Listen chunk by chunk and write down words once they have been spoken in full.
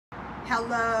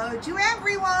Hello to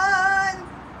everyone.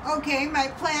 Okay, my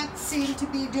plants seem to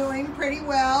be doing pretty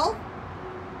well.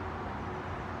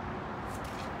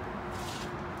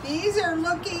 These are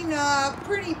looking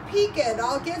pretty peaked.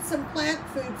 I'll get some plant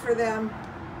food for them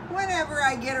whenever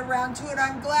I get around to it.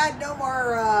 I'm glad no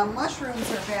more mushrooms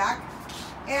are back.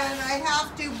 And I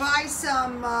have to buy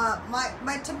some,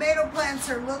 my tomato plants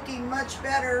are looking much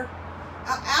better.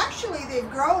 Actually, they've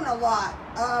grown a lot.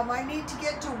 I need to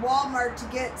get to Walmart to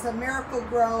get some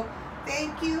Miracle-Gro.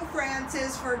 Thank you,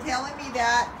 Francis, for telling me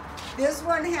that. This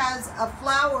one has a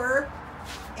flower.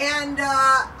 And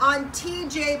on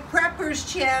TJ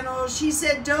Prepper's channel, she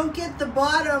said don't get the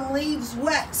bottom leaves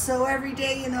wet. So every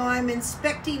day, you know, I'm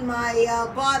inspecting my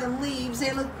bottom leaves.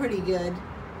 They look pretty good.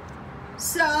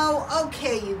 So,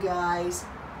 okay, you guys.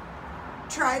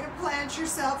 Try to plant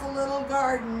yourself a little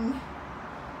garden,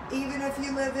 even if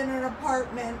you live in an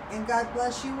apartment, and God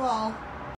bless you all.